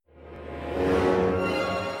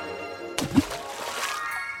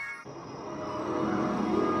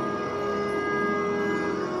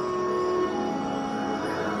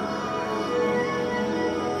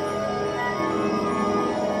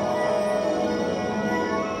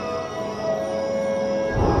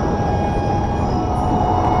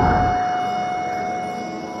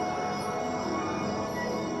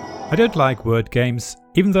I don't like word games.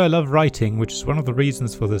 Even though I love writing, which is one of the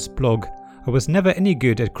reasons for this blog, I was never any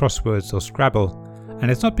good at crosswords or Scrabble, and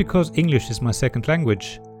it's not because English is my second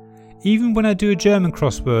language. Even when I do a German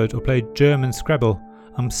crossword or play German Scrabble,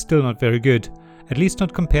 I'm still not very good, at least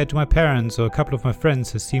not compared to my parents or a couple of my friends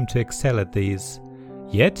who seem to excel at these.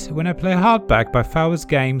 Yet, when I play Hardback by Fowers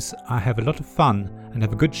Games, I have a lot of fun and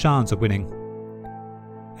have a good chance of winning.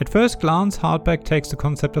 At first glance, Hardback takes the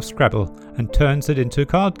concept of Scrabble and turns it into a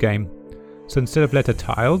card game. So instead of letter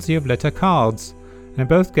tiles, you have letter cards. And in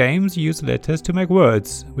both games, you use letters to make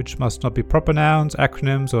words, which must not be proper nouns,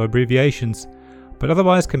 acronyms or abbreviations, but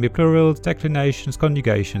otherwise can be plurals, declinations,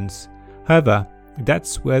 conjugations. However,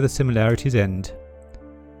 that's where the similarities end.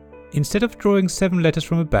 Instead of drawing 7 letters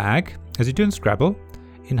from a bag, as you do in Scrabble,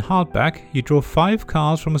 in Hardback you draw 5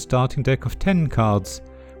 cards from a starting deck of 10 cards,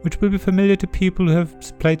 which will be familiar to people who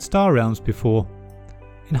have played Star Realms before.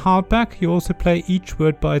 In Hardback you also play each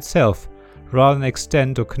word by itself, rather than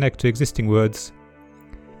extend or connect to existing words.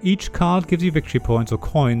 Each card gives you victory points or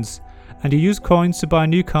coins, and you use coins to buy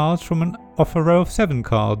new cards from an offer row of 7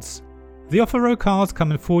 cards. The offer row cards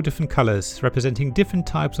come in 4 different colours, representing different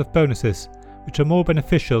types of bonuses, which are more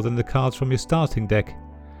beneficial than the cards from your starting deck.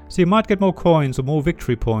 So you might get more coins or more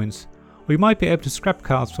victory points, or you might be able to scrap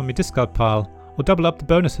cards from your discard pile, or double up the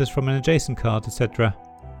bonuses from an adjacent card, etc.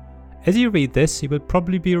 As you read this, you will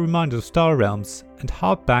probably be reminded of Star Realms, and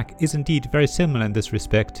Hardback is indeed very similar in this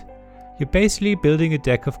respect. You're basically building a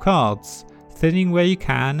deck of cards, thinning where you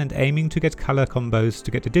can and aiming to get colour combos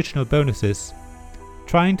to get additional bonuses.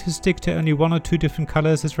 Trying to stick to only 1 or 2 different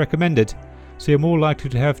colours is recommended, so you're more likely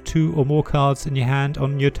to have 2 or more cards in your hand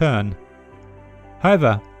on your turn.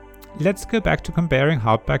 However, let's go back to comparing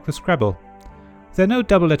Hardback with Scrabble. There are no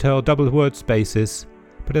double letter or double word spaces,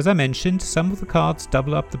 but as I mentioned, some of the cards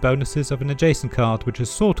double up the bonuses of an adjacent card, which is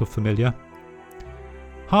sort of familiar.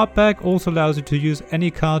 Hardback also allows you to use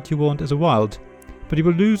any card you want as a wild, but you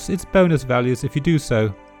will lose its bonus values if you do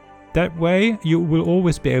so. That way, you will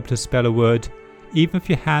always be able to spell a word, even if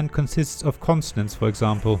your hand consists of consonants, for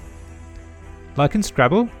example. Like in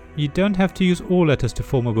Scrabble, you don't have to use all letters to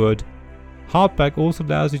form a word. Hardback also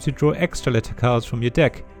allows you to draw extra letter cards from your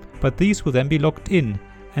deck, but these will then be locked in,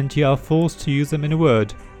 and you are forced to use them in a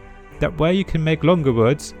word. That way you can make longer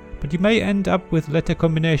words, but you may end up with a letter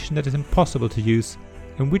combination that is impossible to use,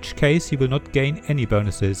 in which case you will not gain any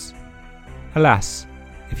bonuses. Alas,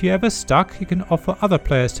 if you're ever stuck, you can offer other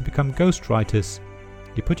players to become ghostwriters.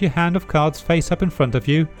 You put your hand of cards face up in front of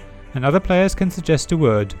you, and other players can suggest a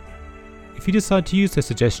word. If you decide to use their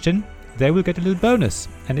suggestion, they will get a little bonus,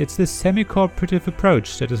 and it's this semi-cooperative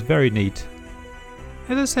approach that is very neat.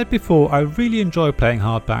 As I said before, I really enjoy playing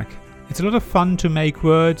Hardback. It's a lot of fun to make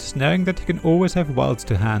words, knowing that you can always have wilds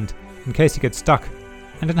to hand, in case you get stuck.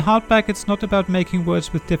 And in Hardback it's not about making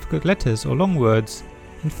words with difficult letters or long words.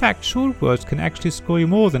 In fact, short words can actually score you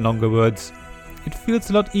more than longer words. It feels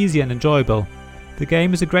a lot easier and enjoyable. The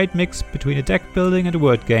game is a great mix between a deck building and a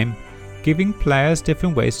word game, giving players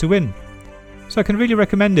different ways to win. So I can really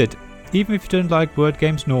recommend it, even if you don't like word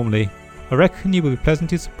games normally. I reckon you will be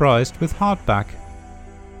pleasantly surprised with Hardback.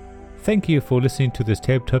 Thank you for listening to this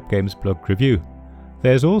Tabletop Games blog review.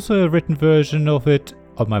 There's also a written version of it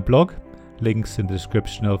on my blog, links in the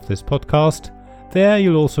description of this podcast. There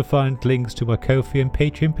you'll also find links to my Ko-fi and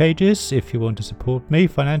Patreon pages if you want to support me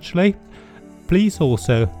financially. Please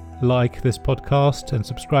also like this podcast and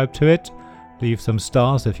subscribe to it. Leave some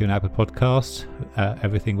stars if you're an Apple Podcast.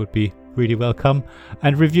 Everything would be really welcome.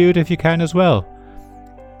 And review it if you can as well.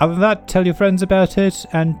 Other than that, tell your friends about it,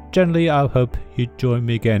 and generally I hope you join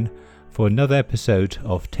me again for another episode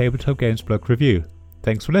of Tabletop Games Blog Review.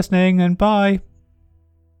 Thanks for listening, and bye!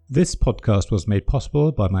 This podcast was made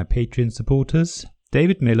possible by my Patreon supporters,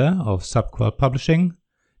 David Miller of Subquad Publishing,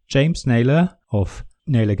 James Naylor of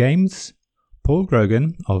Naylor Games, Paul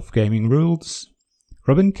Grogan of Gaming Rules,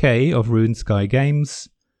 Robin Kay of Ruined Sky Games,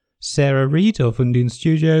 Sarah Reed of Undine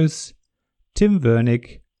Studios, Tim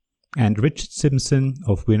Vernick, and Richard Simpson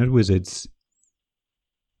of Weird Wizards.